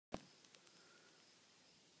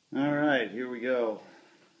Alright, here we go.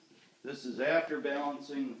 This is after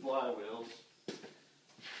balancing the flywheels.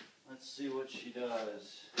 Let's see what she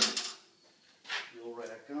does. Wheel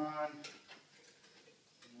rack on.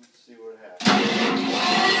 Let's see what happens.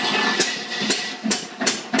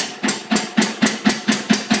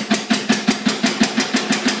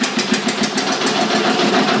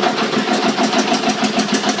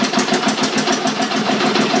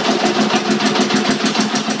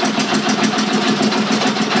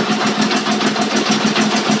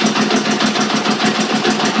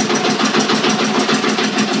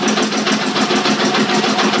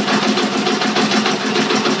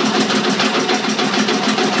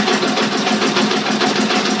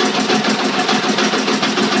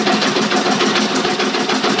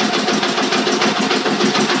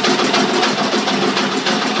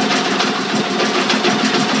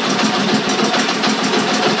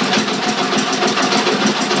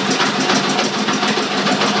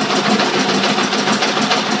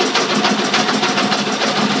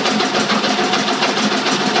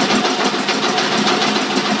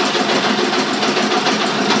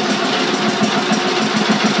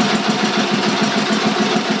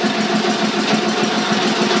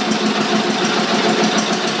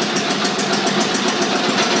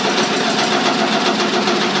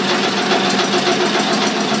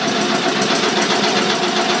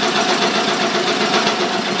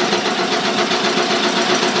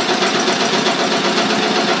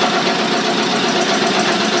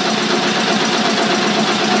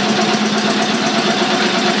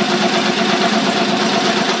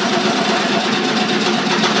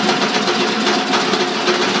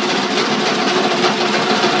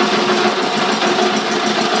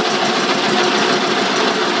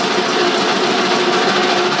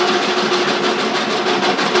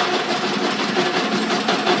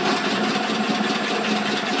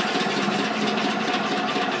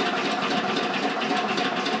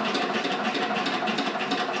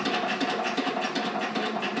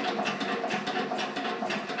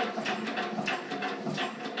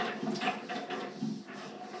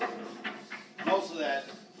 Most of that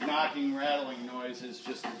knocking, rattling noise is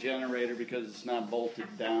just the generator because it's not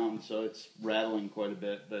bolted down, so it's rattling quite a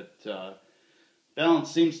bit. But balance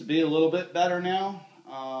seems to be a little bit better now.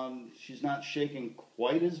 She's not shaking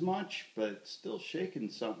quite as much, but still shaking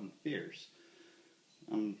something fierce.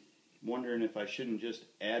 I'm wondering if I shouldn't just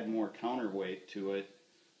add more counterweight to it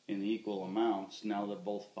in equal amounts now that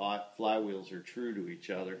both flywheels are true to each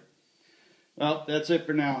other. Well, that's it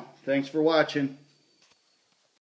for now. Thanks for watching.